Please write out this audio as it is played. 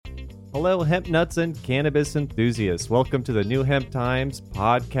Hello, hemp nuts and cannabis enthusiasts. Welcome to the New Hemp Times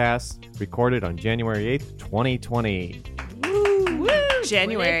podcast, recorded on January 8th, 2020. Woo!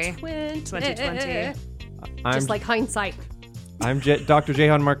 January 2020. I'm, Just like hindsight. I'm Dr.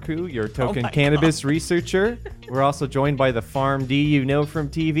 Jehan Marcoux, your token cannabis researcher. We're also joined by the Farm D you know from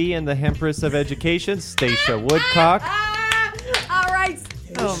TV and the Hempress of Education, Stacia Woodcock. All right.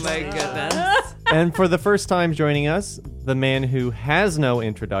 Oh my goodness. And for the first time joining us, the man who has no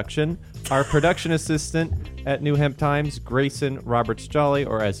introduction, our production assistant at New Hemp Times, Grayson Roberts-Jolly,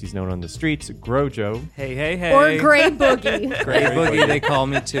 or as he's known on the streets, Grojo. Hey. Or Gray Boogie. Gray Boogie, they call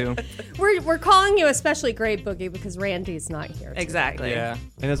me too. We're calling you especially Gray Boogie because Randy's not here today. Exactly. Yeah.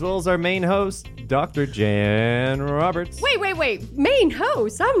 And as well as our main host, Dr. Jan Roberts. Wait. Main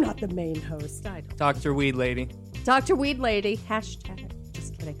host? I'm not the main host. I don't. Dr. Weed Lady. Dr. Weed Lady. Hashtag.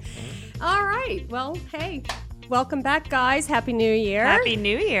 Just kidding. All right. Well, hey. Welcome back, guys. Happy New Year. Happy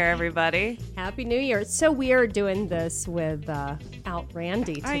New Year, everybody. Happy New Year. It's so weird doing this without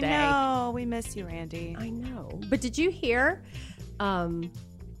Randy today. I know. We miss you, Randy. I know. But did you hear?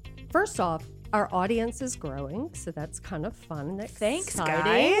 First off, our audience is growing, so that's kind of fun and Thanks, exciting.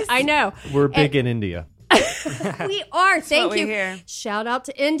 guys. I know. We're big in India. We are. Thank what we you. hear. Shout out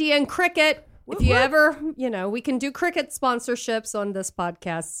to India and cricket. If you ever, we can do cricket sponsorships on this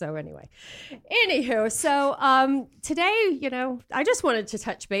podcast. So anyway, so today, I just wanted to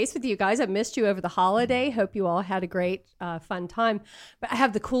touch base with you guys. I missed you over the holiday. Hope you all had a great, fun time. But I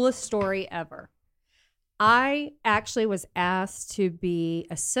have the coolest story ever. I actually was asked to be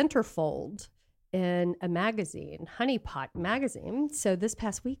a centerfold in a magazine, Honey Pot magazine. So this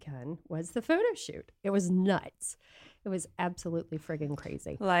past weekend was the photo shoot. It was nuts. It was absolutely friggin'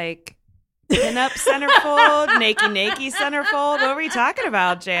 crazy. Like pin-up centerfold, nakey centerfold. What were you talking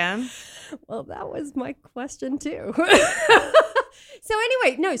about, Jan? Well, that was my question too. So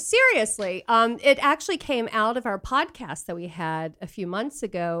anyway, no, seriously, it actually came out of our podcast that we had a few months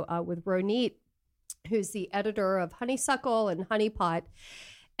ago with Ronit, who's the editor of Honeysuckle and Honey Pot.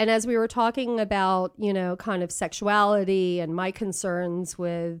 And as we were talking about, kind of sexuality and my concerns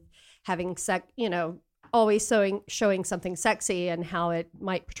with having always showing something sexy and how it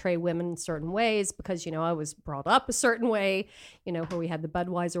might portray women in certain ways because, I was brought up a certain way, where we had the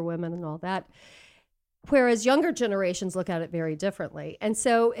Budweiser women and all that. Whereas younger generations look at it very differently. And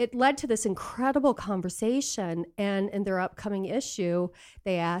so it led to this incredible conversation. And in their upcoming issue,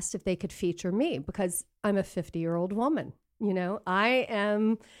 they asked if they could feature me because I'm a 50-year-old woman. I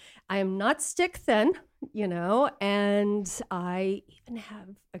am not stick thin, and I even have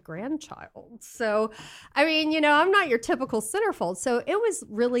a grandchild. So, I'm not your typical centerfold. So it was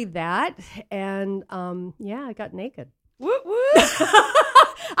really that. And I got naked. Whoop, whoop.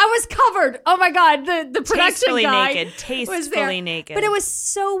 I was covered. Oh my God. The production guy was there. naked. But it was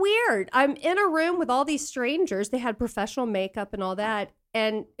so weird. I'm in a room with all these strangers. They had professional makeup and all that.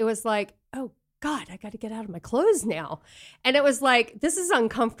 And it was like, oh God, I got to get out of my clothes now. And it was like, this is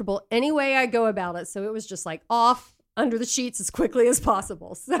uncomfortable any way I go about it. So it was just like off under the sheets as quickly as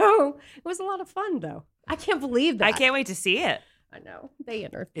possible. So it was a lot of fun though. I can't believe that. I can't wait to see it. I know. They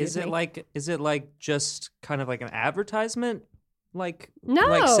interviewed Is it me. like just kind of like an advertisement? Like No.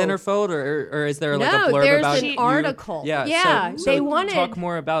 like centerfold or is there like No, a blurb there's about an you? article. Yeah. Yeah, So they wanted- talk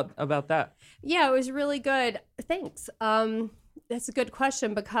more about that. Yeah, it was really good. Thanks. That's a good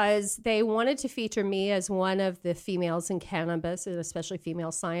question because they wanted to feature me as one of the females in cannabis, and especially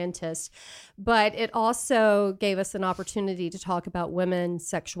female scientists. But it also gave us an opportunity to talk about women's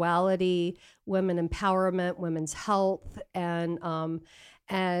sexuality, women empowerment, women's health. And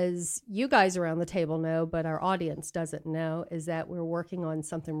as you guys around the table know, but our audience doesn't know, is that we're working on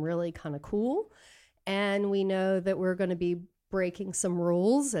something really kind of cool. And we know that we're going to be breaking some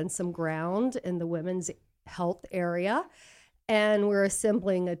rules and some ground in the women's health area. And we're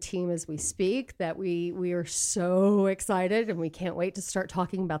assembling a team as we speak that we are so excited and we can't wait to start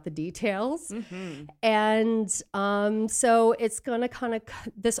talking about the details. Mm-hmm. And so it's going to kind of,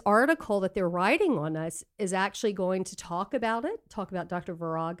 this article that they're writing on us is actually going to talk about Dr.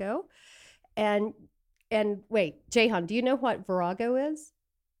 Virago. And wait, Jehan, do you know what Virago is?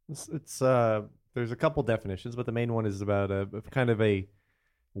 It's there's a couple definitions, but the main one is about a kind of a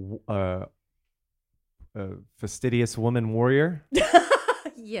fastidious woman warrior.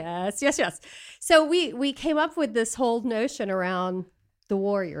 Yes. So we came up with this whole notion around the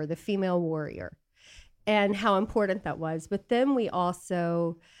warrior, the female warrior, and how important that was. But then we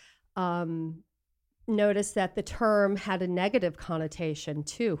also, now noticed that the term had a negative connotation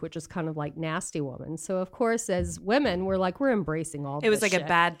too, which is kind of like nasty woman. So of course, as women, we're embracing all. It was this like shit. a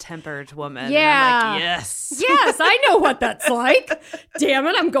bad-tempered woman. Yeah. And I'm like, yes. Yes, I know what that's like. Damn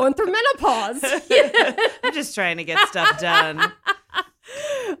it, I'm going through menopause. I'm just trying to get stuff done.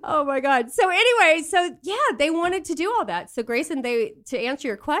 Oh my God. So anyway, they wanted to do all that. So Grayson, to answer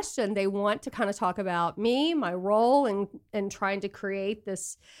your question, they want to kind of talk about me, my role in trying to create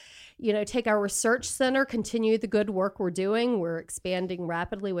this, take our research center, continue the good work we're doing. We're expanding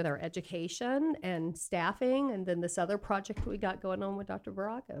rapidly with our education and staffing. And then this other project we got going on with Dr.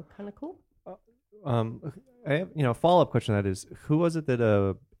 Virago. Kind of cool. I have, a follow-up question to that is, who was it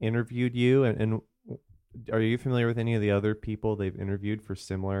that interviewed you, and are you familiar with any of the other people they've interviewed for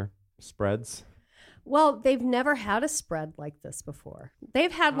similar spreads? Well, they've never had a spread like this before.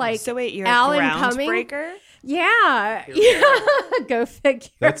 They've had So wait, you're Alan a Cumming. groundbreaker? Yeah. Go figure.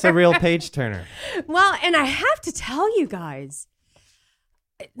 That's a real page turner. Well, and I have to tell you guys,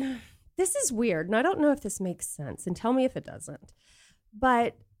 this is weird, and I don't know if this makes sense, and tell me if it doesn't.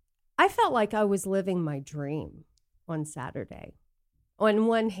 But I felt like I was living my dream on Saturday. On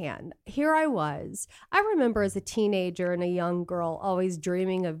one hand, here I was. I remember as a teenager and a young girl always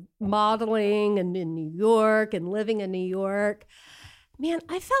dreaming of modeling and in New York and living in New York. Man,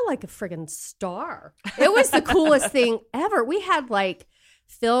 I felt like a friggin' star. It was the coolest thing ever. We had like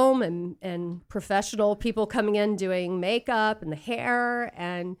film and professional people coming in doing makeup and the hair,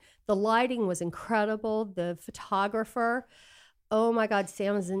 and the lighting was incredible. The photographer, oh my God,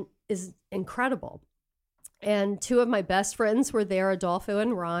 Sam is incredible. And two of my best friends were there, Adolfo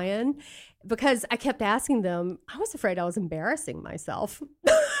and Ryan, because I kept asking them. I was afraid I was embarrassing myself.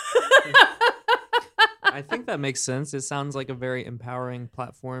 I think that makes sense. It sounds like a very empowering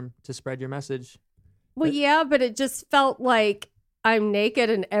platform to spread your message. Well, yeah, but it just felt like I'm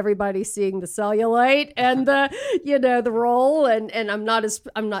naked and everybody's seeing the cellulite and the roll, and I'm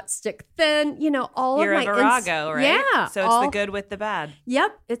not stick thin, all You're of a my Virago, right? Yeah. So it's the good with the bad.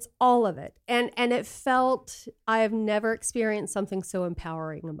 Yep, it's all of it. And it felt, I have never experienced something so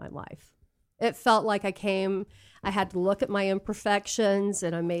empowering in my life. It felt like I had to look at my imperfections,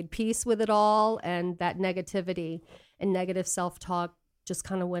 and I made peace with it all, and that negativity and negative self-talk just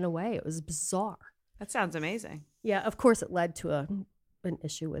kind of went away. It was bizarre. That sounds amazing. Yeah, of course it led to an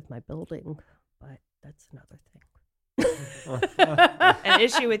issue with my building, but that's another thing. An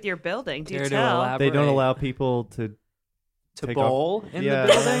issue with your building, do Care you to tell? elaborate? They don't allow people to take bowl in Yeah.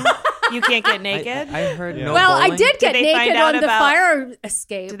 the building. You can't get naked? I heard Yeah. no Well, I bowling. did get Did they find naked out on the about- fire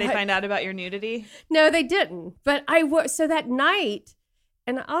escape. Did they but- find out about your nudity? No, they didn't. But so that night,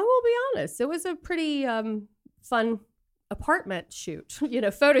 and I will be honest, it was a pretty fun apartment shoot,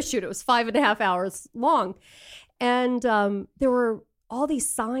 photo shoot. It was 5.5 hours long. And there were all these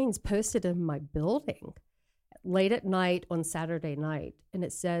signs posted in my building late at night on Saturday night. And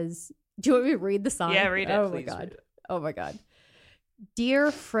it says, do you want me to read the sign? Yeah, read it, Oh, please my God. read it. Oh, my God. Dear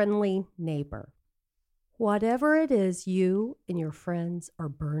friendly neighbor, whatever it is you and your friends are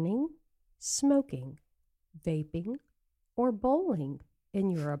burning, smoking, vaping, or bowling in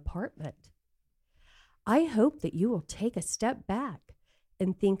your apartment, I hope that you will take a step back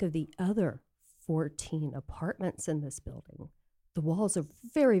and think of the other 14 apartments in this building. The walls are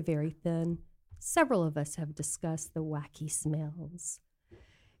very, very thin. Several of us have discussed the wacky smells.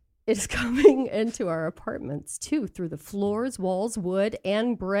 It is coming into our apartments, too, through the floors, walls, wood,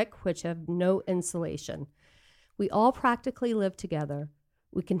 and brick, which have no insulation. We all practically live together.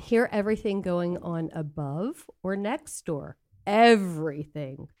 We can hear everything going on above or next door.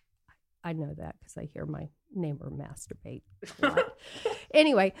 Everything. I know that because I hear my neighbor masturbate a lot.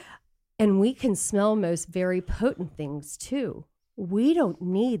 Anyway, and we can smell most very potent things, too. We don't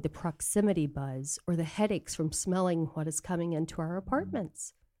need the proximity buzz or the headaches from smelling what is coming into our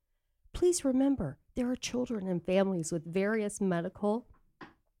apartments. Please remember, there are children and families with various medical,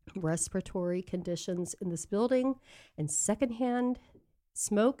 respiratory conditions in this building, and secondhand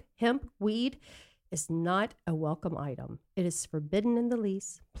smoke, hemp, weed is not a welcome item. It is forbidden in the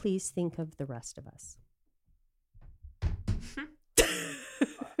lease. Please think of the rest of us.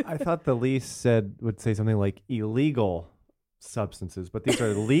 I thought the lease would say something like illegal substances, but these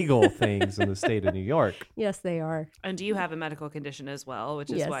are legal things in the state of New York. Yes, they are. And do you have a medical condition as well, which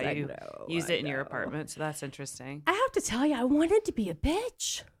is Yes, why I you know, used I it in your know. apartment? So that's interesting. I have to tell you, I wanted to be a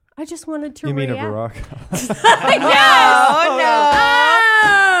bitch. I just wanted to You mean a react. Barack?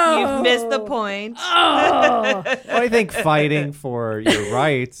 Oh! You've missed the point. Oh. Well, I think fighting for your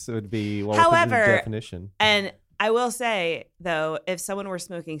rights would be, well, within the However- definition. And I will say, though, if someone were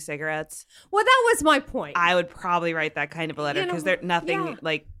smoking cigarettes, Well, that was my point. I would probably write that kind of a letter You know, because they're nothing yeah.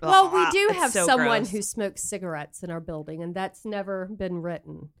 like. Well, we blah, do it's have so someone gross. who smokes cigarettes in our building, and that's never been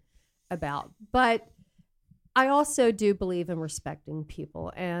written about. But I also do believe in respecting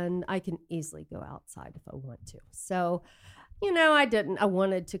people, and I can easily go outside if I want to. So, I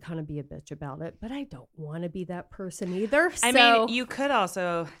wanted to kind of be a bitch about it, but I don't want to be that person either. I So- mean, you could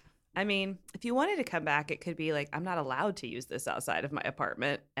also. I mean, if you wanted to come back, it could be like, I'm not allowed to use this outside of my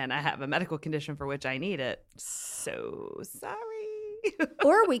apartment, and I have a medical condition for which I need it. So sorry.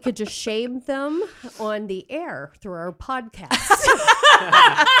 or we could just shame them on the air through our podcast.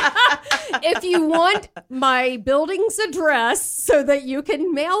 If you want my building's address so that you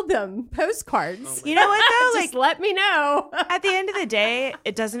can mail them postcards, You know what, though? just let me know. At the end of the day,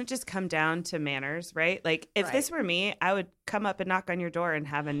 it doesn't just come down to manners, right? Like, if Right. this were me, I would come up and knock on your door and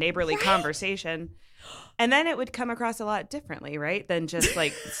have a neighborly conversation. And then it would come across a lot differently, right? Than just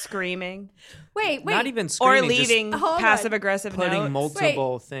like screaming Wait. Not even or screaming, leaving Hold on. passive aggressive just putting notes.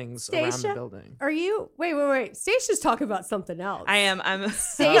 multiple things around the Stacia? building. Are you? Wait. Stacia's talking about something else. I am. I'm.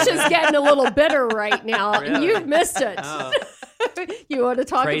 Stacia's getting a little bitter right now, and Really? you've missed it. Oh. You want to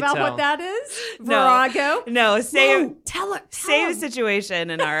talk Pray about tell. what that is? No. Virago? No, No, tell it. Same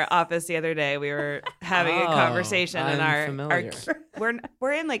situation in our office the other day. We were having a Oh, conversation, and I'm our familiar.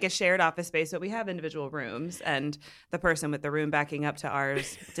 we're in like a shared office space, but we have individual rooms, and the person with the room backing up to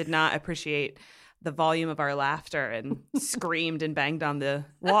ours did not appreciate the volume of our laughter and screamed and banged on the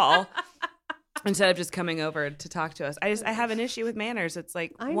wall instead of just coming over to talk to us. I have an issue with manners. It's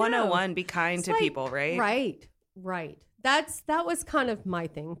like I know. 101, be kind It's to like- people, right? Right. That was kind of my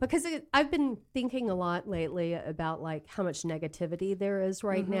thing because I've been thinking a lot lately about like how much negativity there is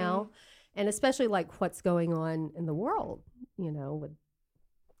right now, and especially like what's going on in the world. With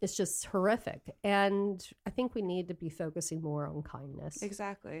it's just horrific, and I think we need to be focusing more on kindness.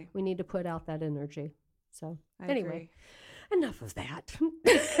 Exactly. We need to put out that energy. So I anyway, agree. enough of that.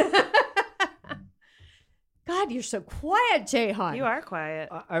 God, you're so quiet, Jahan. You are quiet.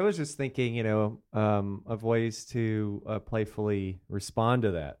 I was just thinking, of ways to playfully respond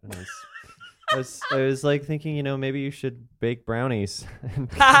to that. And I was like thinking, maybe you should bake brownies and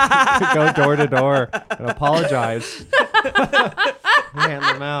go door to door and apologize. Hand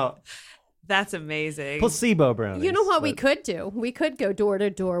them out. That's amazing. Placebo brownies. You know what we but- could do? We could go door to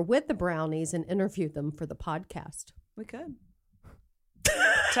door with the brownies and interview them for the podcast. We could.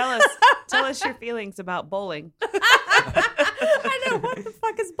 Tell us your feelings about bowling. I know what the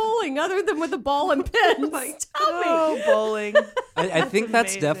fuck is bowling other than with a ball and pins. Tell me. Oh, bowling. I think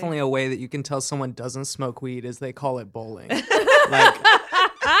that's amazing. definitely a way that you can tell someone doesn't smoke weed is they call it bowling. Like,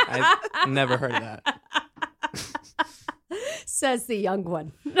 I've never heard of that. Says the young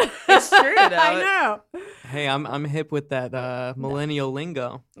one. It's true, though. I know. Hey, I'm hip with that millennial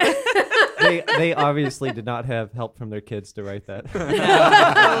lingo. They obviously did not have help from their kids to write that. No,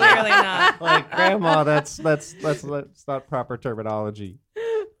 clearly not. Like, Grandma, that's not proper terminology.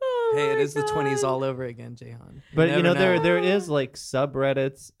 Oh Hey, it my is the 20s God. all over again, Jahan. But never there is like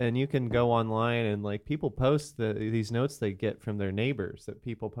subreddits, and you can go online and like people post these notes they get from their neighbors that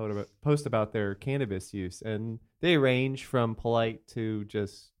people post about their cannabis use, and they range from polite to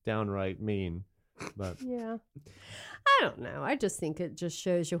just downright mean. But Yeah. I don't know. I just think it just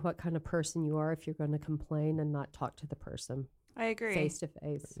shows you what kind of person you are if you're going to complain and not talk to the person I agree. face to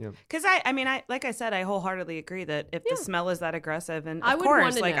face. yeah. Because I like I said, I wholeheartedly agree that if the smell is that aggressive, and I of would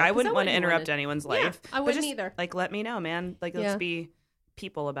course, wanna like know, I 'cause wouldn't I want to wouldn't interrupt wanna- anyone's Yeah, life. I But wouldn't just, either. Like, let me know, man. Like, Yeah. let's be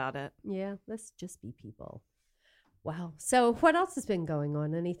people about it. Yeah, let's just be people. Wow. So what else has been going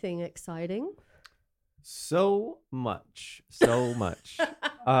on? Anything exciting? So much.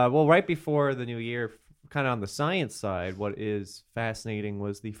 Well, right before the new year, kind of on the science side, what is fascinating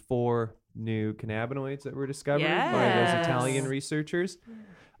was the 4 new cannabinoids that were discovered by those Yes. Italian researchers.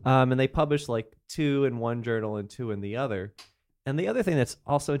 And they published like 2 in one journal and 2 in the other. And the other thing that's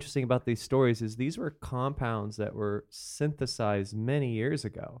also interesting about these stories is these were compounds that were synthesized many years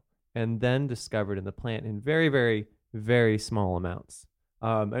ago and then discovered in the plant in very, very, very small amounts.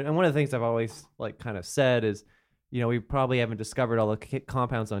 And one of the things I've always like kind of said is, we probably haven't discovered all the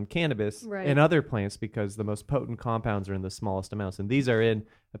compounds on cannabis Right. in other plants because the most potent compounds are in the smallest amounts, and these are in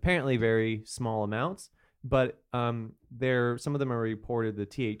apparently very small amounts. But some of them are reported the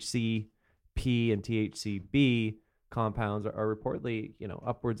THC-P and THC-B compounds are reportedly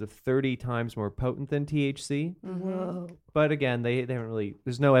upwards of 30 times more potent than THC. Whoa. But again, they haven't really.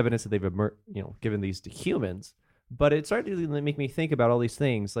 There's no evidence that they've given these to humans. But it started to make me think about all these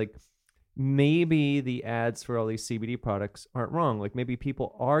things. Like maybe the ads for all these CBD products aren't wrong. Like maybe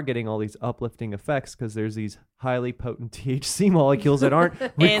people are getting all these uplifting effects because there's these highly potent THC molecules that aren't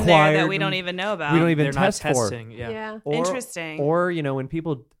required. In there that we don't even know about. We don't even They're test not for. testing. Yeah. Yeah. Or, Interesting. Or, when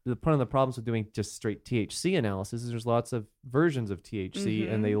people, one of the problems with doing just straight THC analysis is there's lots of versions of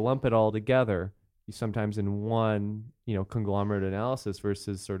THC and they lump it all together, sometimes in one, conglomerate analysis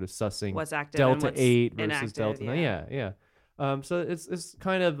versus sort of sussing what's active and Delta what's 8 versus inactive, Delta 9. Yeah. So it's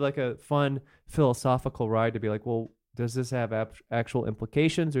kind of like a fun philosophical ride to be like, well, does this have actual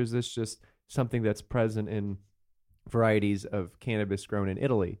implications, or is this just something that's present in varieties of cannabis grown in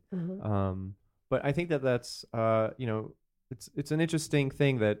Italy? But I think that's it's an interesting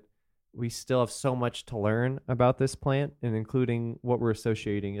thing that we still have so much to learn about this plant, and including what we're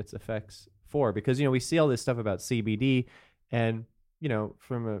associating its effects for. Because we see all this stuff about CBD, and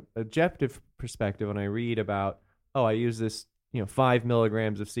from an objective perspective, when I read about, I use this 5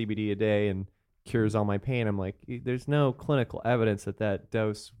 milligrams of CBD a day and cures all my pain, I'm like, there's no clinical evidence that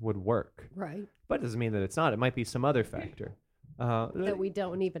dose would work. Right. But it doesn't mean that it's not. It might be some other factor That we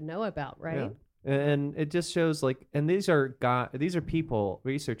don't even know about, right? Yeah. And it just shows and these are people,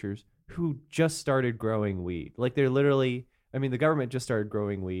 researchers who just started growing weed. Like they're literally, the government just started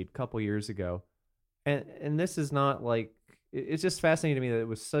growing weed a couple years ago, and this is not it's just fascinating to me that it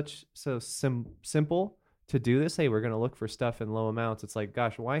was so simple to do this. Hey, we're going to look for stuff in low amounts. It's like,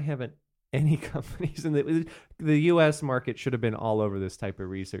 gosh, why haven't any companies in the U.S. market should have been all over this type of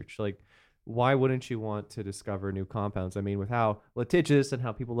research? Like, why wouldn't you want to discover new compounds? With how litigious and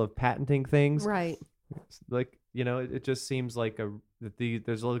how people love patenting things, Right. It just seems like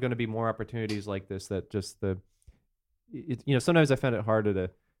there's going to be more opportunities like this. That just sometimes I found it harder to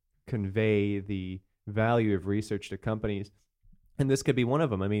convey the value of research to companies, and this could be one of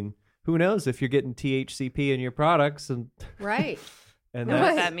them. Who knows if you're getting THCP in your products and Right. and Know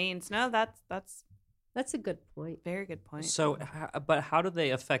that's, what that means? No, that's That's a good point. very good point. So, but how do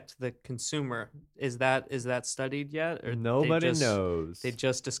they affect the consumer? Is that studied yet? Or nobody knows. They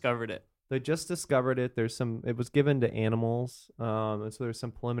just discovered it. They just discovered it. It was given to animals, and so there's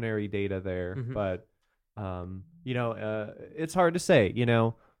some preliminary data there. But it's hard to say.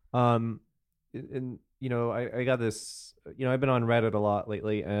 I got this. I've been on Reddit a lot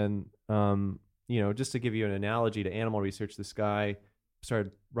lately, and just to give you an analogy to animal research, this guy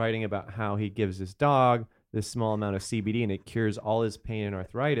started writing about how he gives his dog this small amount of CBD and it cures all his pain and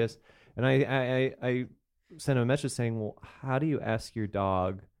arthritis. And I sent him a message saying, well, how do you ask your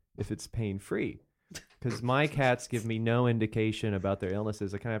dog if it's pain free? Because my cats give me no indication about their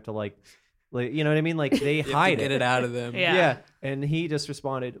illnesses. I kind of have to like you know what I mean? Like they hide Get it out of them. Yeah. And he just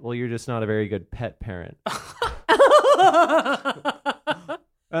responded, well, you're just not a very good pet parent.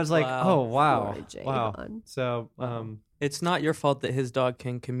 I was like, Wow. oh, wow. Poor Jadon. Wow. So, It's not your fault that his dog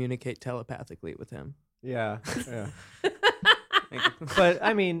can communicate telepathically with him. yeah. But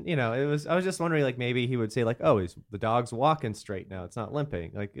I was just wondering, like, maybe he would say, like, oh, the dog's walking straight now. It's not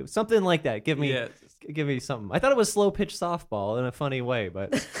limping. Like, it was something like that. Give me something. I thought it was slow pitch softball in a funny way,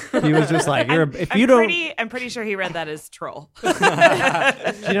 but he was just like, I'm pretty sure he read that as troll.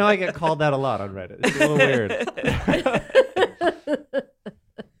 I get called that a lot on Reddit. It's a little weird.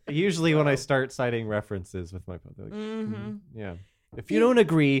 Usually when I start citing references with my public, yeah. If you don't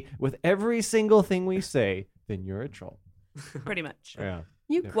agree with every single thing we say, then you're a troll. Pretty much. Yeah.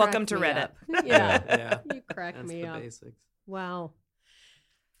 You Yeah. Welcome crack to me Reddit. up. Yeah. Yeah. You crack That's me the up. basics. Wow.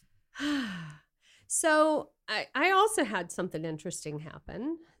 So I also had something interesting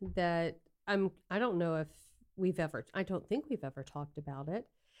happen that I don't know if I don't think we've ever talked about it.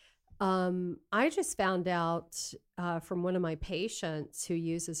 I just found out from one of my patients who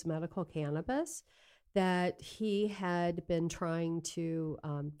uses medical cannabis that he had been trying to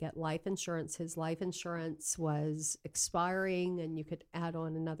get life insurance. His life insurance was expiring and you could add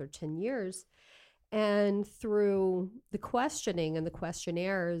on another 10 years. And through the questioning and the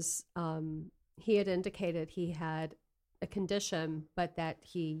questionnaires, he had indicated he had a condition, but that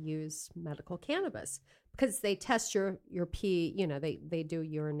he used medical cannabis because they test your pee, they do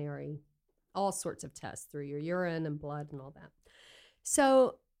urinary, all sorts of tests through your urine and blood and all that.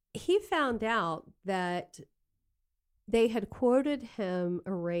 So he found out that they had quoted him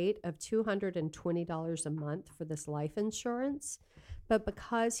a rate of $220 a month for this life insurance, but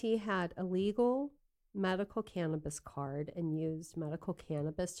because he had a legal medical cannabis card and used medical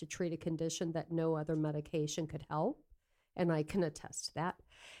cannabis to treat a condition that no other medication could help, and I can attest to that,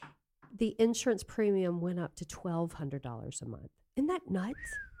 the insurance premium went up to $1,200 a month. Isn't that nuts?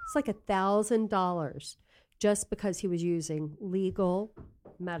 It's like $1,000 just because he was using legal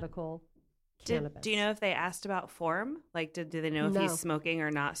medical cannabis. Do you know if they asked about form? Like, do they know if No. he's smoking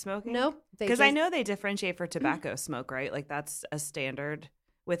or not smoking? Nope. Because I know they differentiate for tobacco smoke, right? Like that's a standard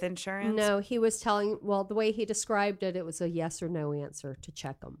with insurance. No, he was telling. Well, the way he described it, it was a yes or no answer to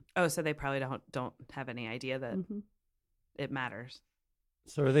check them. Oh, so they probably don't have any idea that it matters.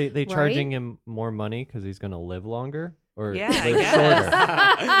 So are they charging him more money because he's going to live longer? Or Yeah, I live guess.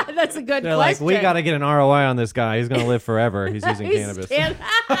 shorter? That's a good They're question. like, we got to get an ROI on this guy. He's going to live forever. He's using cannabis.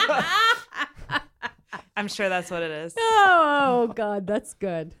 I'm sure that's what it is. Oh God, that's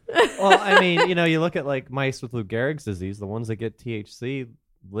good. Well, I mean, you look at like mice with Lou Gehrig's disease. The ones that get THC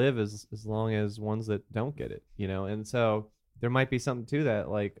live as long as ones that don't get it. And so there might be something to that.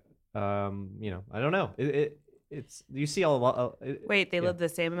 Like, I don't know. It's you see a lot. Wait, they live the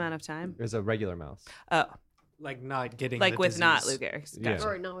same amount of time? There's a regular mouse. Oh, Like not getting like the with not Lou disease. Gehrig's. Yeah. Gotcha.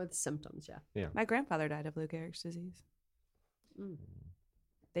 Or not with symptoms. Yeah. My grandfather died of Lou Gehrig's disease. Mm.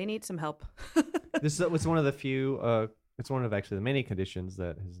 They need some help. This is one of the few. It's one of actually the many conditions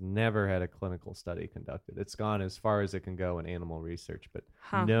that has never had a clinical study conducted. It's gone as far as it can go in animal research, but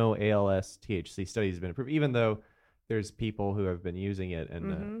Huh. no ALS THC study has been approved, even though there's people who have been using it.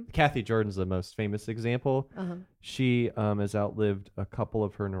 And Kathy Jordan's the most famous example. Uh-huh. She has outlived a couple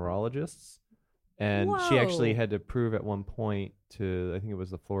of her neurologists, and she actually Whoa. had to prove at one point to, I think it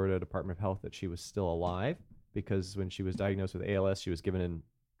was the Florida Department of Health, that she was still alive, because when she was diagnosed with ALS, she was given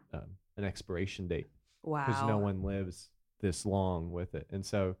an expiration date, Wow. because no one lives this long with it. And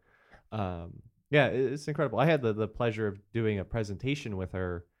so, it's incredible. I had the pleasure of doing a presentation with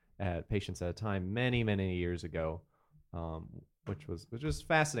her at Patients at a Time many, many years ago, which was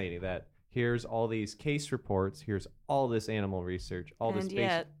fascinating. That here's all these case reports, here's all this animal research, all this And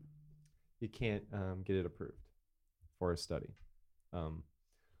patient. yet, You can't get it approved for a study.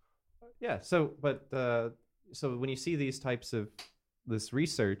 So when you see these types of this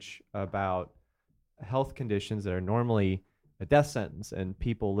research about health conditions that are normally a death sentence and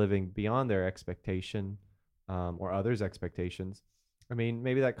people living beyond their expectation, or others' expectations, I mean,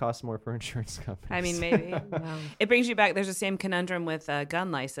 maybe that costs more for insurance companies. I mean, maybe. Wow. It brings you back. There's the same conundrum with a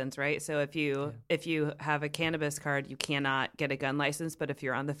gun license, right? So if you have a cannabis card, you cannot get a gun license, but if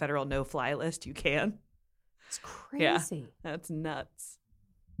you're on the federal no-fly list, you can. It's crazy. That's nuts.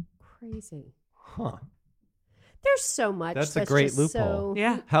 Crazy. Huh. There's so much. That's a great just loophole. So...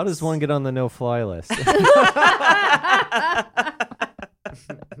 Yeah. How does one get on the no-fly list?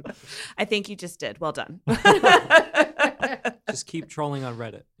 I think you just did. Well done. Just keep trolling on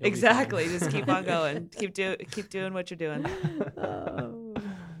Reddit. You'll be Exactly. fine. Just keep on going. Keep doing what you're doing. Oh.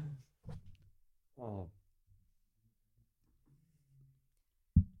 Oh.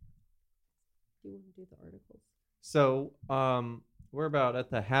 Do you want to do the articles? So, we're about at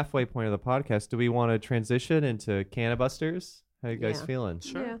the halfway point of the podcast. Do we want to transition into Cannabusters? How you guys Yeah. feeling?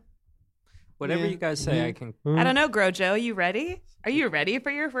 Sure. Yeah. Whatever Yeah. you guys say, I can. I don't know, Grojo. Are you ready? Are you ready for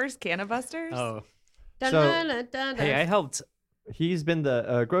your first Cannabusters? Oh, Dun, So- dun, dun, dun, hey, dun. I helped. He's been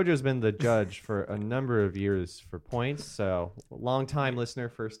Grojo's been the judge for a number of years for points. So, long time listener,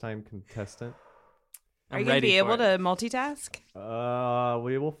 first time contestant. Are I'm you going to ready be for able it. to multitask?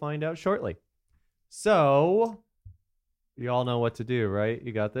 We will find out shortly. So, you all know what to do, right?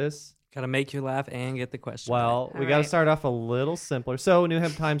 You got this? Gotta make you laugh and get the question. Well, All we got to right. start off a little simpler. So, New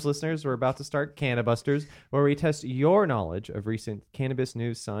Hampshire Times listeners, we're about to start Cannabusters, where we test your knowledge of recent cannabis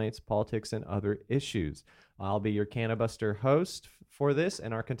news, science, politics, and other issues. I'll be your Cannabuster host for this,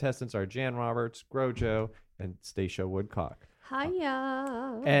 and our contestants are Jan Roberts, Grojo, and Stacia Woodcock.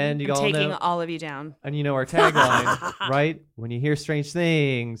 Hiya. And you I'm all taking know, all of you down. and you know our tagline, right? When you hear strange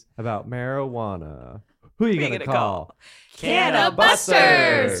things about marijuana, who are you Who you going to gonna call? call?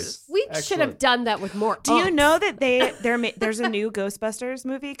 Cannabusters. We should Excellent. have done that with more. Do you oomph. know that there's a new Ghostbusters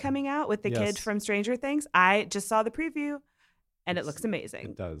movie coming out with the kid Yes. from Stranger Things? I just saw the preview, and it looks amazing.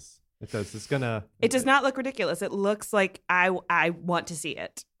 It does. It does. It's going to... It does not look ridiculous. It looks like I want to see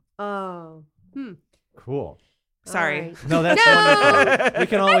it. Oh. Cool. Sorry. All right. No, that's No! wonderful. We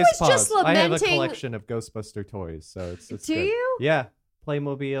can always was pause. just I have a lamenting- collection of Ghostbuster toys, so it's Do good. you? Yeah,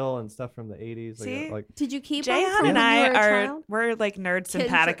 Playmobil and stuff from the 80s. See? Like Did you keep them Jahan from and when I you were a are child? we're like nerd Kids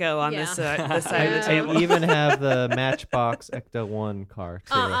simpatico are- on yeah. this side of the I table. even have the Matchbox Ecto 1 car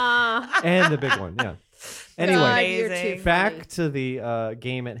too, and the big one. Yeah. Anyway, God, you're too Amazing. back to the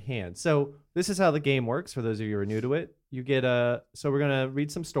game at hand. So this is how the game works. For those of you who are new to it, you get so we're gonna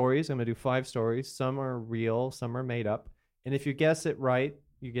read some stories. I'm gonna do 5 stories. Some are real, some are made up. And if you guess it right,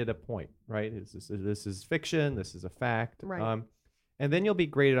 you get a point. Right? This is fiction. This is a fact. Right. And then you'll be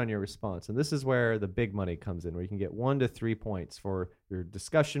graded on your response. And this is where the big money comes in, where you can get 1 to 3 points for your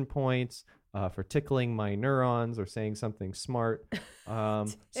discussion points, for tickling my neurons or saying something smart. So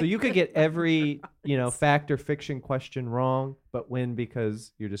you could get every, fact or fiction question wrong, but win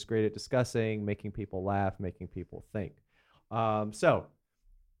because you're just great at discussing, making people laugh, making people think. So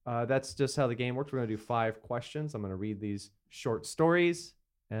that's just how the game works. We're going to do 5 questions. I'm going to read these short stories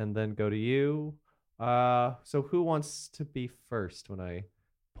and then go to you. So who wants to be first when I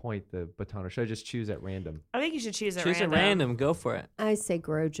point the baton, or should I just choose at random? I think you should choose at Choose random. at random. Go for it. I say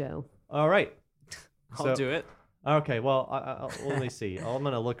Grojo. All right. I'll do it. Okay. Well, I'll let me see. I'm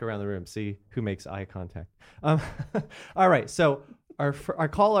going to look around the room, see who makes eye contact. All right. So I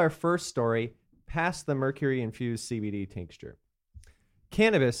call our first story, Past the Mercury-Infused CBD Tincture.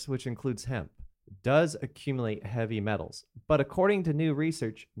 Cannabis, which includes hemp, does accumulate heavy metals, but according to new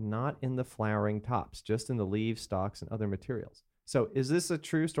research, not in the flowering tops, just in the leaves, stalks, and other materials. So is this a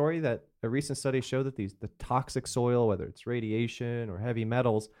true story that a recent study showed that the toxic soil, whether it's radiation or heavy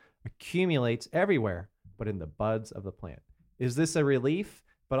metals, accumulates everywhere but in the buds of the plant? Is this a relief,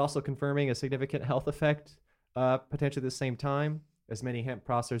 but also confirming a significant health effect potentially at the same time, as many hemp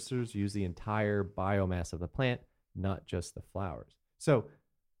processors use the entire biomass of the plant, not just the flowers? So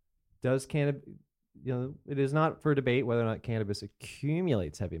does cannabis, it is not for debate whether or not cannabis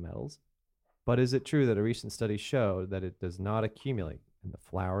accumulates heavy metals, but is it true that a recent study showed that it does not accumulate in the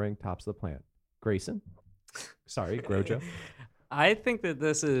flowering tops of the plant? Grayson? Sorry, Grojo. I think that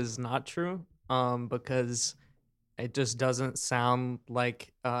this is not true because it just doesn't sound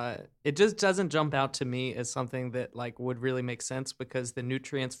like it just doesn't jump out to me as something that like would really make sense, because the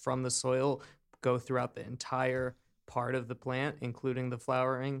nutrients from the soil go throughout the entire part of the plant, including the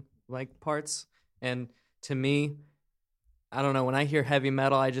flowering like parts. And to me, I don't know, when I hear heavy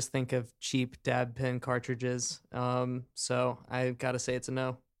metal, I just think of cheap dab pen cartridges. So I gotta say it's a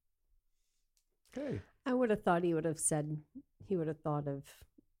no. Okay. I would have thought he would have thought of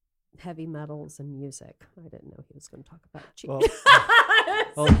heavy metals and music. I didn't know he was going to talk about cheap.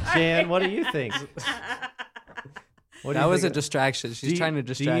 Well, Jan, what do you think? That was a distraction. She's trying to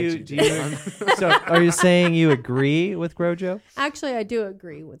distract you. So are you saying you agree with Grojo? Actually, I do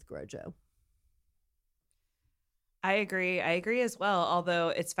agree with Grojo. I agree as well, although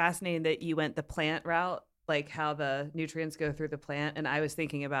it's fascinating that you went the plant route, like how the nutrients go through the plant. And I was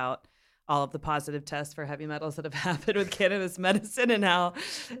thinking about all of the positive tests for heavy metals that have happened with cannabis medicine, and how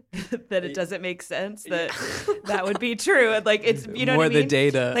that it doesn't make sense that that would be true. And like, it's, you know more what I mean? the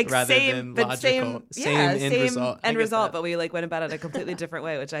data like rather same, than but logical. same end result. End result, but we like went about it a completely different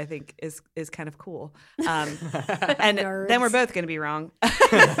way, which I think is kind of cool. And then we're both going to be wrong,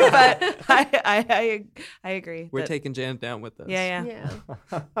 but I agree. We're taking Jan down with this. Yeah.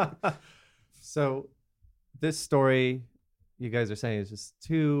 So this story, you guys are saying, is just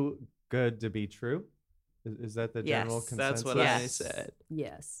too good to be true? Is that the general Yes, consensus? That's what I said.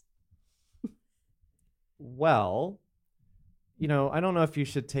 Yes. Well, I don't know if you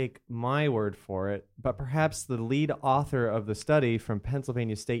should take my word for it, but perhaps the lead author of the study from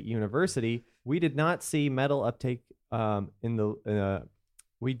Pennsylvania State University, we did see metal uptake in the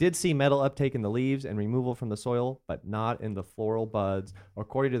leaves and removal from the soil, but not in the floral buds,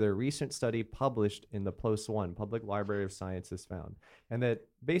 according to their recent study published in the PLOS One, Public Library of Sciences found. And that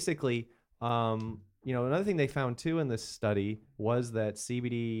basically, another thing they found too in this study was that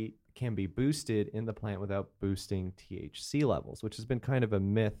CBD can be boosted in the plant without boosting THC levels, which has been kind of a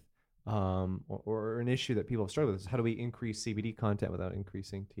myth or an issue that people have struggled with. How do we increase CBD content without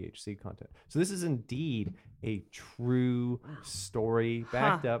increasing THC content? So this is indeed a true story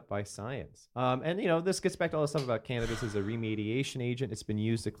backed up by science. And this gets back to all the stuff about cannabis as a remediation agent. It's been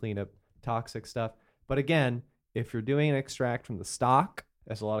used to clean up toxic stuff. But again, if you're doing an extract from the stock,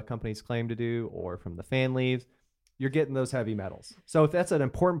 as a lot of companies claim to do, or from the fan leaves, you're getting those heavy metals. So if that's an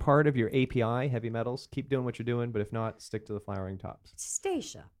important part of your API, heavy metals, keep doing what you're doing. But if not, stick to the flowering tops.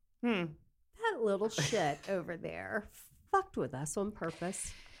 Stacia, that little shit over there fucked with us on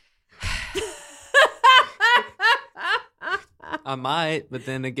purpose. I might, but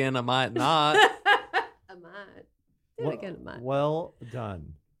then again, I might not. I might. Do it again, I might. Well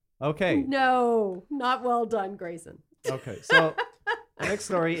done. Okay. No, not well done, Grayson. Okay, so the next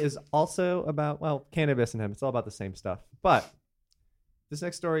story is also about, cannabis and hemp. It's all about the same stuff. But this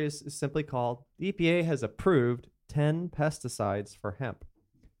next story is simply called, the EPA has approved 10 pesticides for hemp.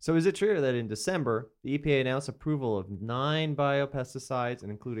 So is it true that in December, the EPA announced approval of 9 biopesticides,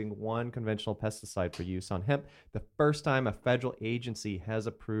 and including 1 conventional pesticide for use on hemp, the first time a federal agency has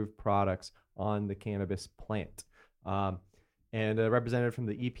approved products on the cannabis plant? And a representative from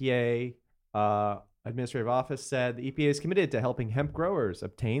the EPA Administrative Office said the EPA is committed to helping hemp growers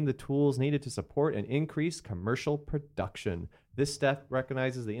obtain the tools needed to support and increase commercial production. This step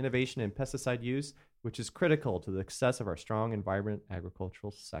recognizes the innovation in pesticide use, which is critical to the success of our strong and vibrant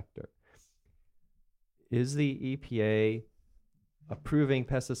agricultural sector. Is the EPA approving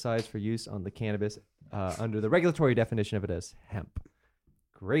pesticides for use on the cannabis under the regulatory definition of it as hemp?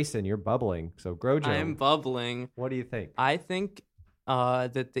 Grayson, you're bubbling. So, Grojo, I'm bubbling. what do you think? I think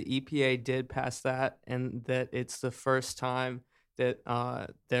that the EPA did pass that, and that it's the first time that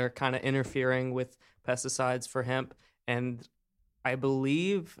they're kind of interfering with pesticides for hemp. And I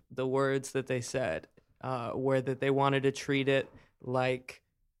believe the words that they said were that they wanted to treat it like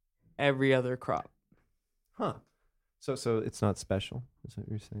every other crop. Huh. So it's not special, is what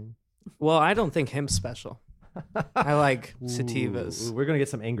you're saying? Well, I don't think hemp's special. I like sativas. Ooh, we're going to get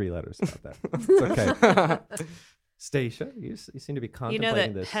some angry letters about that. It's okay. Stacia, you seem to be You contemplating know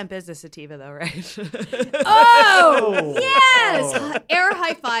that this. hemp is a sativa, though, right? Oh, yes! Air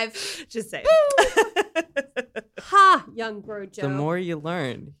high five. Just say. Ha, young Grojo. The more you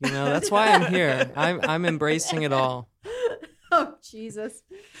learn, that's why I'm here. I'm embracing it all. Oh, Jesus.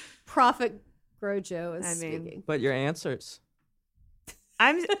 Prophet Grojo is speaking. But your answers.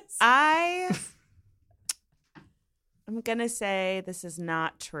 I'm gonna say this is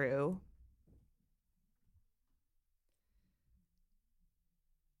not true.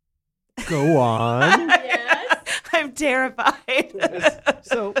 Go on. Yes. I'm terrified.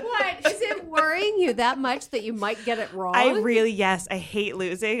 So What? Is it worrying you that much that you might get it wrong? I hate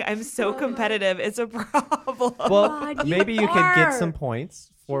losing. I'm so competitive. It's a problem. well, God, maybe you can are. get some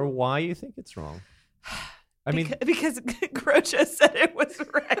points for why you think it's wrong. I mean, because Grocho said it was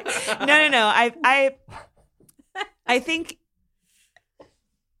right. No. I think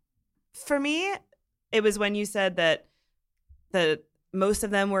for me, it was when you said that most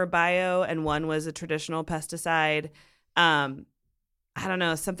of them were bio and one was a traditional pesticide. I don't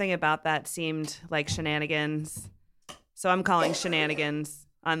know. Something about that seemed like shenanigans. So I'm calling shenanigans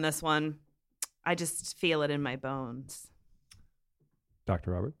on this one. I just feel it in my bones.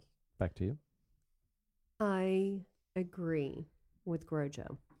 Dr. Roberts, back to you. I agree with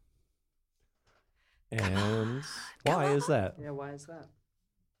Grojo. And why is that? Yeah, why is that?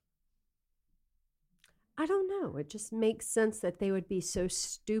 I don't know. It just makes sense that they would be so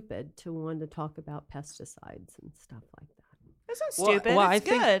stupid to want to talk about pesticides and stuff like that. That's not stupid. Well, it's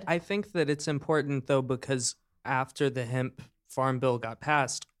good. I think that it's important, though, because after the hemp farm bill got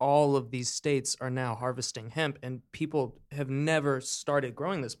passed, all of these states are now harvesting hemp, and people have never started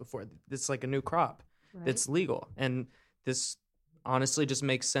growing this before. It's like a new crop that's legal, and this honestly just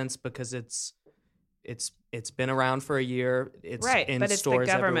makes sense because it's been around for a year. It's right, in but it's the stores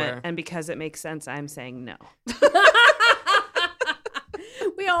government, everywhere. and because it makes sense, I'm saying no.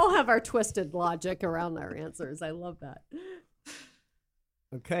 We all have our twisted logic around our answers. I love that.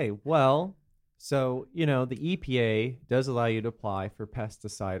 Okay, well, so, the EPA does allow you to apply for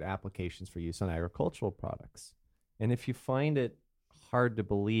pesticide applications for use on agricultural products. And if you find it hard to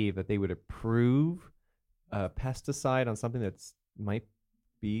believe that they would approve a pesticide on something that's might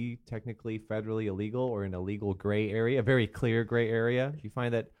be technically federally illegal or an illegal gray area, a very clear gray area, if you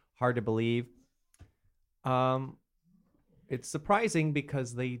find that hard to believe, it's surprising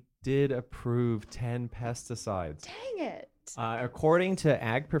because they did approve 10 pesticides. Dang it. According to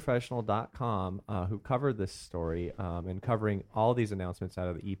agprofessional.com, who covered this story and covering all these announcements out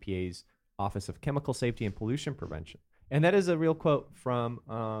of the EPA's Office of Chemical Safety and Pollution Prevention. And that is a real quote from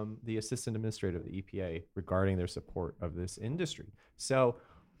the assistant administrator of the EPA regarding their support of this industry. So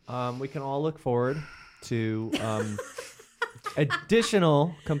we can all look forward to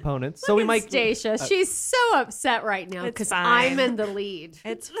additional components. So we might. Stacia, she's so upset right now It's because fine. I'm in the lead.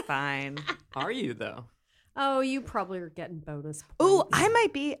 It's fine. Are you, though? Oh, you probably are getting bonus points. Ooh, I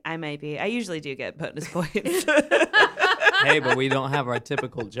might be. I usually do get bonus points. Hey, but we don't have our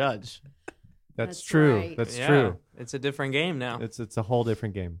typical judge. That's That's true. right. That's Yeah, true. It's a different game now. It's a whole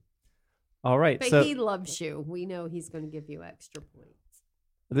different game. All right. But so he loves you. We know he's going to give you extra points.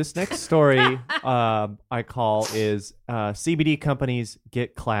 this next story I call is CBD companies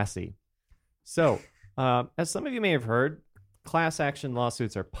get classy. So as some of you may have heard, class action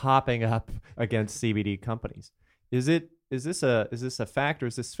lawsuits are popping up against CBD companies. Is this a fact or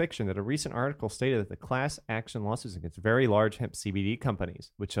is this fiction that a recent article stated that the class action lawsuits against very large hemp CBD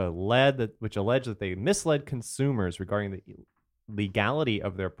companies, which allege that they misled consumers regarding the legality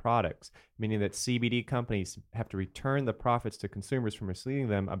of their products, meaning that CBD companies have to return the profits to consumers for misleading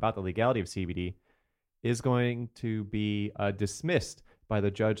them about the legality of CBD, is going to be dismissed by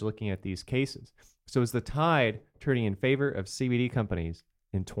the judge looking at these cases. So is the tide turning in favor of CBD companies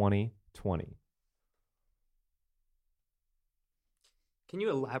in 2020? Can you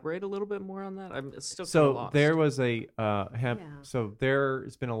elaborate a little bit more on that? I'm still kind of So lost. there was a hemp. Yeah. So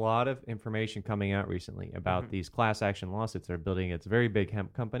there's been a lot of information coming out recently about Mhm. these class action lawsuits that are building against very big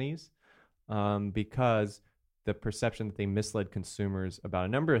hemp companies, because the perception that they misled consumers about a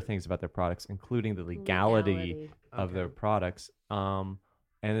number of things about their products, including the legality of their Okay. products. And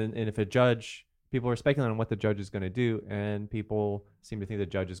if a judge, people are speculating on what the judge is going to do, and people seem to think the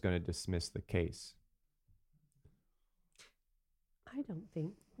judge is going to dismiss the case. I don't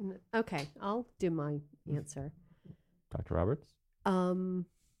think. Okay, I'll do my answer. Dr. Roberts?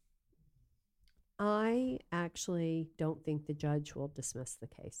 I actually don't think the judge will dismiss the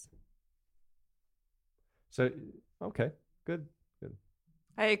case. So, okay, good.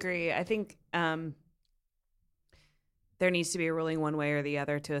 I agree. I think there needs to be a ruling one way or the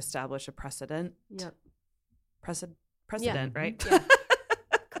other to establish a precedent. Yep. Precedent, right? Yeah.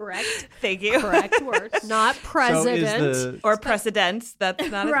 Correct. Thank you. Correct word. Not president. So is Or precedents.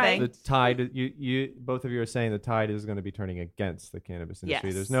 That's not a Right. the thing. tide, you both of you are saying the tide is going to be turning against the cannabis industry.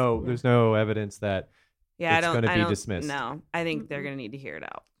 Yes. There's no evidence that Yeah, it's I gonna don't. be I don't dismissed. No, I think they're Mm-mm. going to need to hear it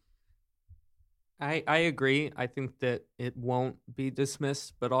out. I agree. I think that it won't be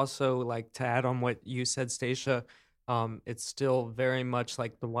dismissed, but also like to add on what you said, Stacia, it's still very much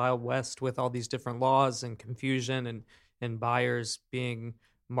like the Wild West with all these different laws and confusion and buyers being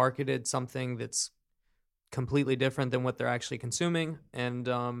marketed something that's completely different than what they're actually consuming. And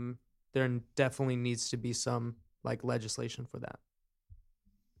there definitely needs to be some like legislation for that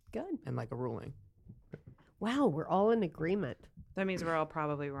Good. and like a ruling. Wow, we're all in agreement. That means we're all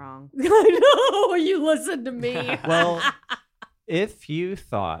probably wrong. I know. You listen to me. Well, if you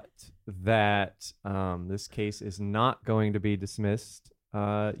thought that this case is not going to be dismissed,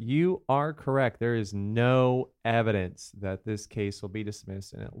 you are correct. There is no evidence that this case will be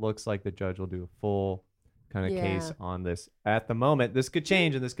dismissed, and it looks like the judge will do a full kind of case Yeah. on this. At the moment, this could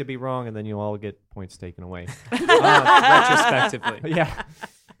change and this could be wrong, and then you'll all get points taken away. Retrospectively. Yeah.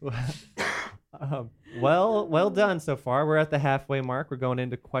 Well done so far. We're at the halfway mark. We're going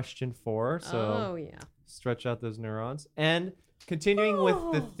into question 4. So Oh yeah. stretch out those neurons. And continuing with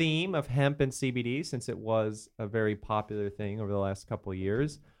the Oh. theme of hemp and CBD, since it was a very popular thing over the last couple of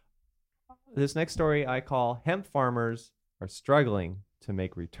years, this next story I call Hemp Farmers Are Struggling to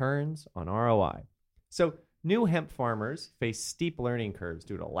Make Returns on ROI. So new hemp farmers face steep learning curves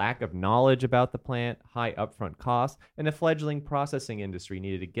due to lack of knowledge about the plant, high upfront costs, and a fledgling processing industry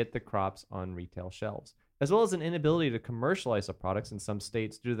needed to get the crops on retail shelves, as well as an inability to commercialize the products in some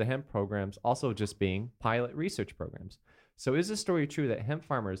states due to the hemp programs also just being pilot research programs. So is this story true that hemp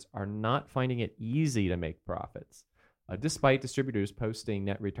farmers are not finding it easy to make profits, despite distributors posting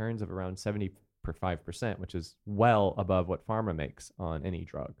net returns of around 75%, which is well above what pharma makes on any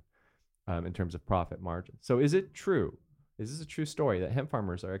drug in terms of profit margin? So is it true? Is this a true story that hemp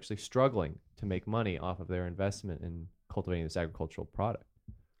farmers are actually struggling to make money off of their investment in cultivating this agricultural product?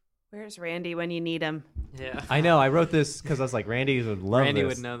 Where's Randy when you need him? Yeah. I know. I wrote this because I was like, Randy would love Randy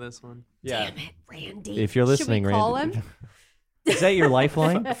this. would know this one. Yeah. Damn it, Randy. If you're listening, Should we call Randy. him? Is that your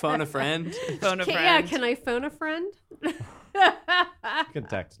lifeline? Phone a friend. Phone a Yeah, friend. can I phone a friend? You can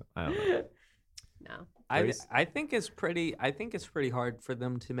text. I don't know. No. Grace? I think it's pretty hard for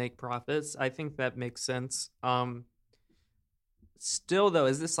them to make profits. I think that makes sense. Still though,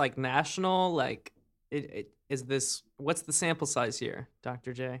 is this like national? Like is this, what's the sample size here,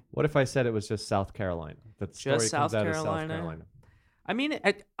 Dr. J? What if I said it was just South Carolina? That story Just comes South out of South Carolina? Carolina. I mean,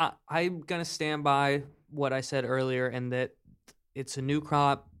 I'm gonna stand by what I said earlier, and that it's a new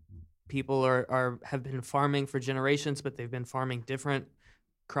crop. People have been farming for generations, but they've been farming different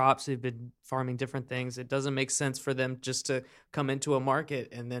crops. They've been farming different things. It doesn't make sense for them just to come into a market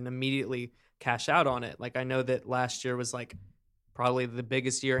and then immediately cash out on it. Like I know that last year was like probably the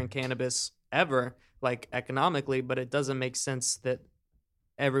biggest year in cannabis ever, like economically, but it doesn't make sense that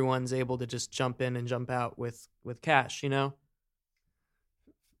everyone's able to just jump in and jump out with cash, you know?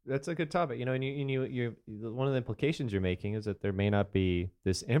 That's a good topic. You know, and you one of the implications you're making is that there may not be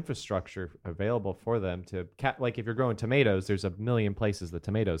this infrastructure available for them to like if you're growing tomatoes, there's a million places that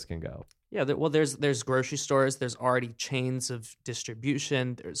tomatoes can go. Yeah, there's grocery stores. There's already chains of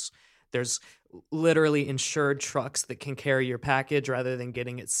distribution. There's literally insured trucks that can carry your package rather than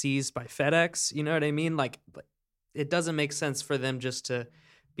getting it seized by FedEx. You know what I mean? Like, it doesn't make sense for them just to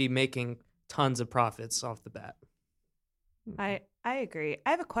be making tons of profits off the bat. I agree.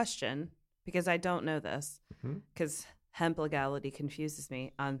 I have a question because I don't know this Mhm. because hemp legality confuses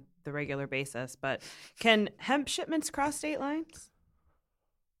me on the regular basis. But can hemp shipments cross state lines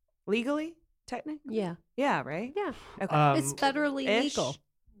legally? Technically, Yeah. yeah, right? Yeah. Okay. It's federally Ish. legal.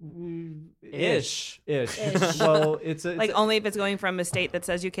 Ish. Ish. Well, it's Like only if it's going from a state that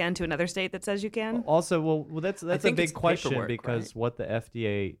says you can to another state that says you can. also well that's a think big it's question paperwork, because right? what the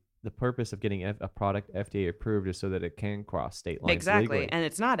FDA, the purpose of getting a product FDA approved is so that it can cross state lines Exactly. legally. And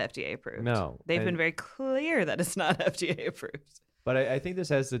it's not FDA approved. No, They've and- been very clear that it's not FDA approved. But I think this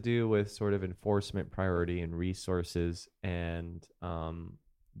has to do with sort of enforcement priority and resources, and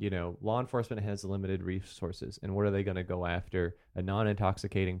law enforcement has limited resources, and what are they going to go after? A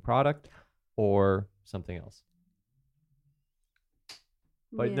non-intoxicating product or something else?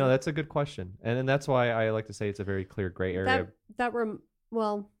 But no, Yeah. that's a good question, and then that's why I like to say it's a very clear gray area.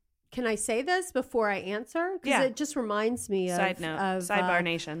 Well, can I say this before I answer? Because Yeah. it just reminds me of Side note. of, Sidebar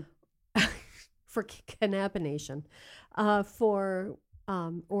Nation. for Cannabination, for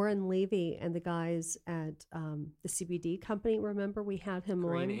Oren Levy and the guys at the CBD company. Remember, we had him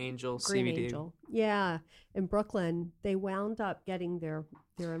Green on Angel Green CBD. Angel, yeah, in Brooklyn. They wound up getting their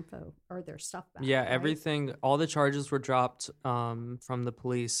info or their stuff back. Yeah, right? everything, all the charges were dropped from the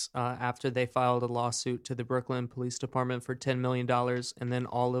police after they filed a lawsuit to the Brooklyn Police Department for $10 million. And then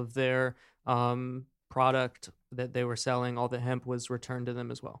all of their product that they were selling, all the hemp, was returned to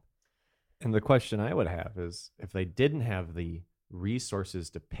them as well. And the question I would have is, if they didn't have the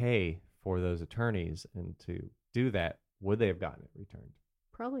resources to pay for those attorneys and to do that, would they have gotten it returned?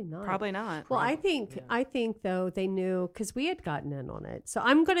 Probably not. Probably not. Well, I think though they knew because we had gotten in on it. So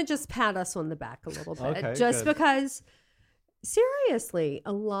I'm going to just pat us on the back a little bit, Okay, just good. because. Seriously,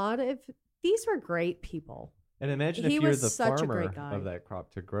 a lot of these were great people. And imagine He if you're was the such a farmer great guy. of that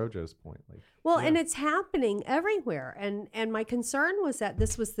crop, to Grojo's point. Like, Well, yeah. and it's happening everywhere. And my concern was that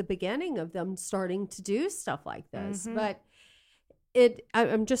this was the beginning of them starting to do stuff like this. Mhm. But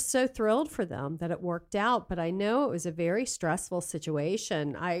I'm just so thrilled for them that it worked out. But I know it was a very stressful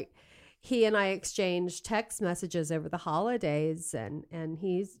situation. He and I exchanged text messages over the holidays, and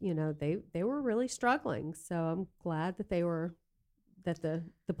he's, they were really struggling. So I'm glad that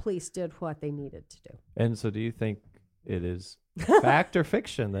the police did what they needed to do. And so do you think it is fact or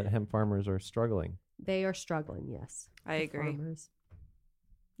fiction that hemp farmers are struggling? They are struggling, yes. I the agree. farmers.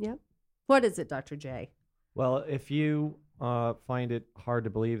 Yep. What is it, Dr. J? Well, if you find it hard to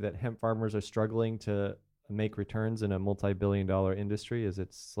believe that hemp farmers are struggling to make returns in a multi-billion-dollar industry as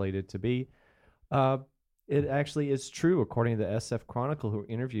it's slated to be, it actually is true, according to the SF Chronicle, who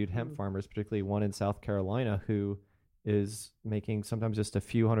interviewed hemp farmers, particularly one in South Carolina, who is making sometimes just a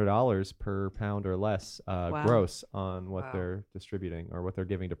few $100s per pound or less gross on what Wow. they're distributing or what they're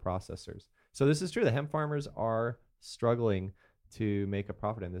giving to processors. So this is true. The hemp farmers are struggling to make a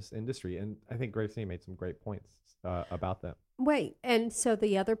profit in this industry. And I think Grace C made some great points about that. Wait, and so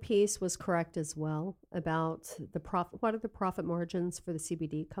the other piece was correct as well about the profit. What are the profit margins for the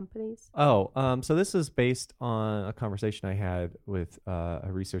CBD companies? So this is based on a conversation I had with a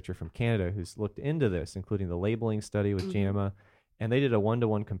researcher from Canada who's looked into this, including the labeling study with JAMA, and they did a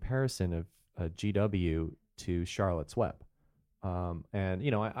 1-to-1 comparison of GW to Charlotte's Web.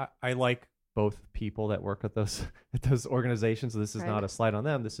 I like both people that work at those organizations. So this is Right. not a slight on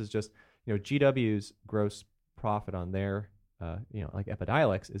them. This is just, GW's gross profit on their like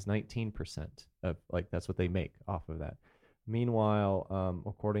Epidiolex is 19% of, like, that's what they make off of that. Meanwhile,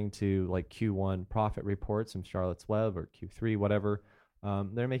 according to like Q1 profit reports from Charlotte's Web or Q3, whatever,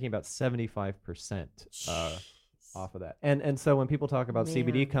 they're making about 75% off of that. And so when people talk about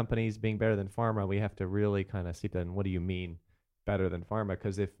CBD Man. companies being better than pharma, we have to really kind of see that. And what do you mean better than pharma?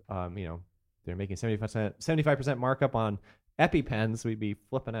 Because if they're making 75% markup on EpiPens, we'd be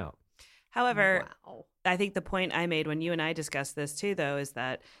flipping out. However, Wow. I think the point I made when you and I discussed this too, though, is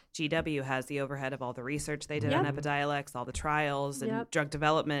that GW has the overhead of all the research they did on Yep. Epidiolex, all the trials and Yep. drug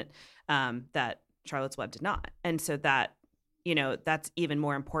development that Charlotte's Web did not. And so that, that's even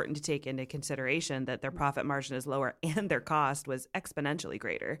more important to take into consideration, that their profit margin is lower and their cost was exponentially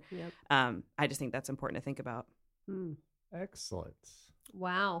greater. Yep. I just think that's important to think about. Hmm. Excellent.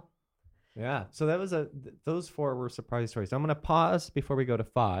 Wow. Yeah. So that was those 4 were surprise stories. I'm going to pause before we go to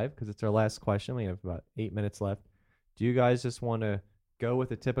 5 because it's our last question. We have about 8 minutes left. Do you guys just want to go with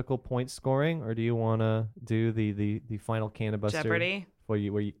the typical point scoring, or do you want to do the final Cannabuster? Jeopardy. Where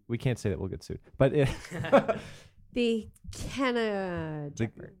we can't say that, we'll get sued. But The Canada.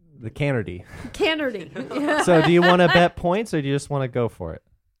 the Canardy. Canardy. So do you want to bet points, or do you just want to go for it?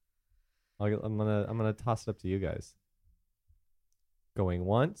 I'm gonna toss it up to you guys. Going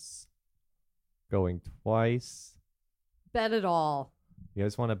once, going twice. Bet it all. You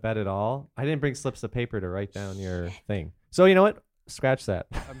guys want to bet it all? I didn't bring slips of paper to write down your thing. So you know what? Scratch that.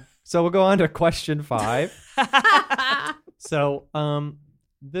 So we'll go on to question 5. So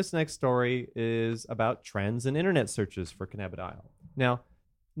this next story is about trends in internet searches for cannabidiol. Now,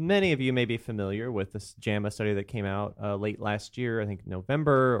 many of you may be familiar with this JAMA study that came out late last year, I think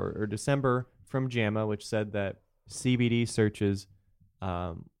November or December, from JAMA, which said that CBD searches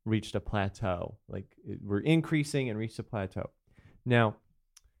reached a plateau. We're increasing and reached a plateau. Now,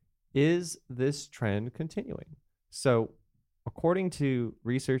 is this trend continuing? So, according to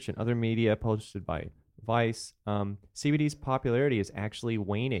research and other media posted by Vice, CBD's popularity is actually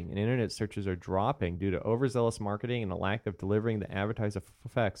waning, and internet searches are dropping due to overzealous marketing and a lack of delivering the advertised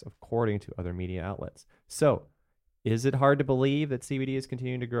effects, according to other media outlets. So, is it hard to believe that CBD is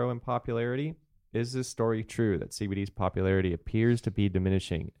continuing to grow in popularity? Is this story true that CBD's popularity appears to be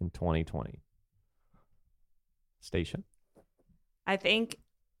diminishing in 2020? Stacia? I think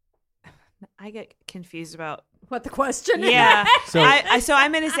I get confused about what the question is. Yeah. So- so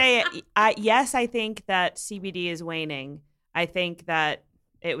I'm going to say, yes, I think that CBD is waning. I think that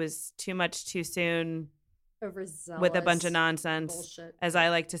it was too much too soon Overzealous with a bunch of nonsense, bullshit. as I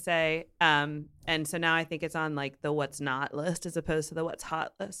like to say. And so now I think it's on like the what's not list as opposed to the what's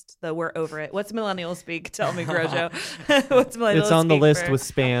hot list. The we're over it. What's millennial speak? Tell me, Grojo. What's millennial It's on the speak list for- with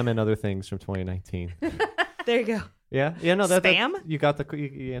spam and other things from 2019. There you go. Yeah, no, that Spam? you got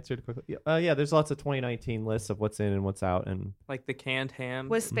you answered quickly. Yeah, there's lots of 2019 lists of what's in and what's out, and Like the canned ham.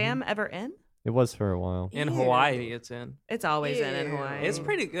 Was spam ever in? it was for a while. in Ew. Hawaii, it's in. It's always in Ew. Hawaii. It's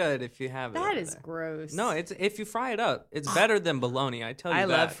pretty good if you have it. That over is there. gross. No, it's if you fry it up, it's better than bologna. I tell you I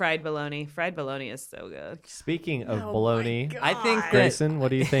that. love fried bologna. Fried bologna is so good. Speaking of Oh my bologna, God. I think that Grayson, what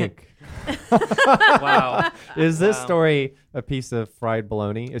do you think? wow. Is this Wow. story a piece of fried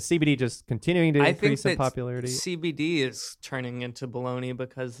bologna? Is CBD just continuing to I think increase in that popularity? CBD is turning into bologna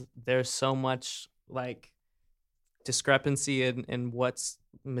because there's so much like discrepancy in what's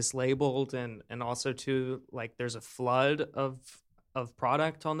mislabeled and also too like there's a flood of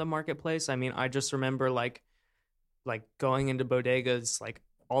product on the marketplace. I mean, I just remember like going into bodegas like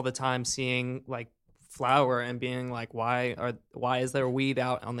all the time, seeing like flour and being like, why is there weed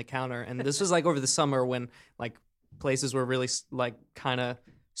out on the counter? And this was like over the summer when like places were really like kind of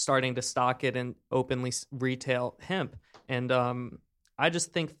starting to stock it and openly retail hemp. And I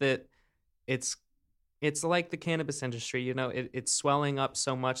just think that it's like the cannabis industry, you know, it's swelling up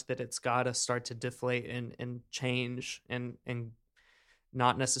so much that it's got to start to deflate and change and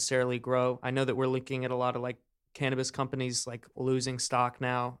not necessarily grow. I know that we're looking at a lot of like cannabis companies like losing stock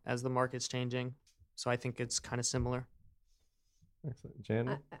now as the market's changing. So I think it's kind of similar. Excellent.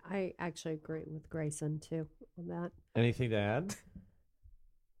 Jan, I actually agree with Grayson too on that. anything to add?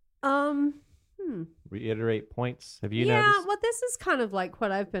 Hmm. Reiterate points. Have you Yeah, noticed? well, this is kind of like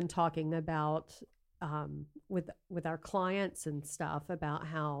what I've been talking about with our clients and stuff about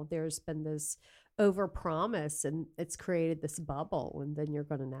how there's been this overpromise and it's created this bubble, and then you're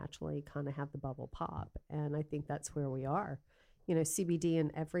going to naturally kind of have the bubble pop. And I think that's where we are. You know, CBD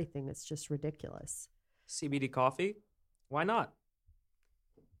and everything, it's just ridiculous. CBD coffee? Why not?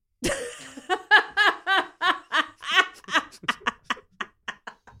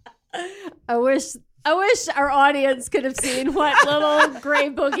 I wish our audience could have seen what little Gray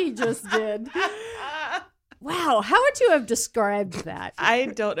Boogie just did. Wow, how would you have described that? I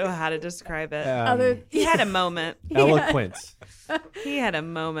don't know how to describe it. Other He had a moment. Eloquence. He had a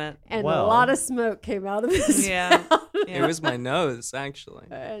moment. and Well- a lot of smoke came out of his Yeah. mouth. It was my nose, actually.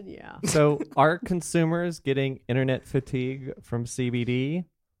 And yeah. So, are consumers getting internet fatigue from CBD?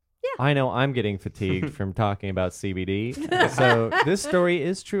 Yeah. I know I'm getting fatigued from talking about CBD. So, this story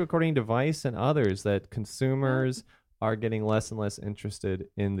is true according to Vice and others that consumers are getting less and less interested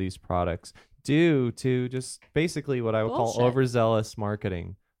in these products due to just basically what I would call Bullshit. overzealous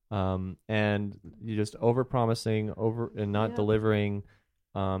marketing. And you just overpromising and not Yeah. delivering.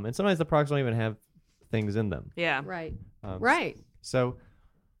 And sometimes the products don't even have things in them. Yeah. Right. Um, Right. So,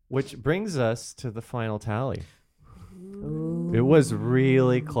 which brings us to the final tally. It was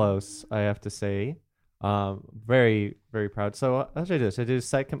really close, I have to say. Very, very proud. So, how should I do this? Should I do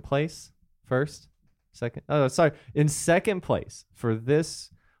second place first? Second? Oh, sorry. In second place for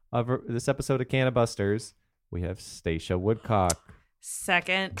this episode of Cannabusters, we have Stacia Woodcock.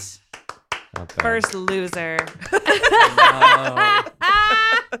 Second. Not bad. First loser. No.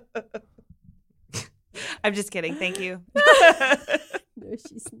 I'm just kidding. Thank you. No,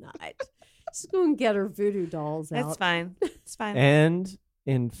 she's not. She's going to get her voodoo dolls out. It's fine. It's fine. And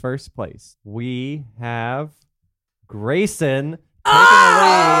in first place, we have Grayson taking Oh, the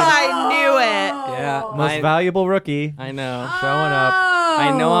lead. I knew it. Yeah, Most valuable rookie. I know. Showing up.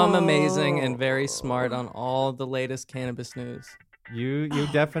 I know I'm amazing and very smart on all the latest cannabis news. You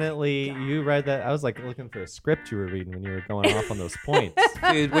definitely you read that. I was like looking for a script you were reading when you were going off on those points.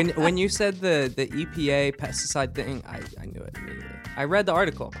 Dude, when you said the EPA pesticide thing, I knew it immediately. I read the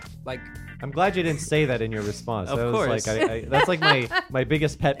article. Like, I'm glad you didn't say that in your response. Of That was course. like, that's like my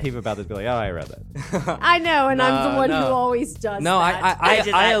biggest pet peeve about this. Be like, oh, I read that. I know, and I'm the No, one no. who always does no, that. I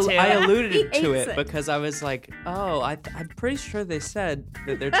did that too. I alluded He to hates it it. because I was like, oh, I'm pretty sure they said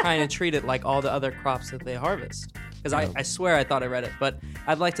that they're trying to treat it like all the other crops that they harvest. Because I swear I thought I read it. But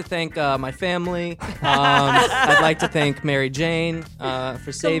I'd like to thank my family. I'd like to thank Mary Jane for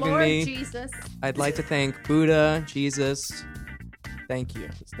the saving Lord me. Jesus. I'd like to thank Buddha, Jesus. Thank you.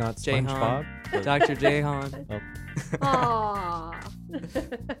 It's not Jahan. SpongeBob. Dr. Jahan. Oh.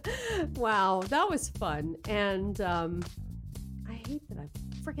 Aww. Wow, that was fun. And I hate that I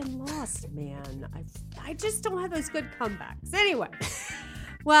freaking lost, man. I just don't have those good comebacks. Anyway.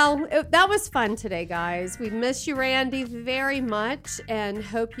 Well, that was fun today, guys. We miss you, Randy, very much, and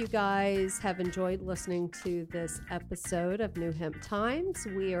hope you guys have enjoyed listening to this episode of New Hemp Times.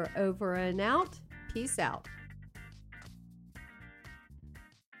 We are over and out. Peace out.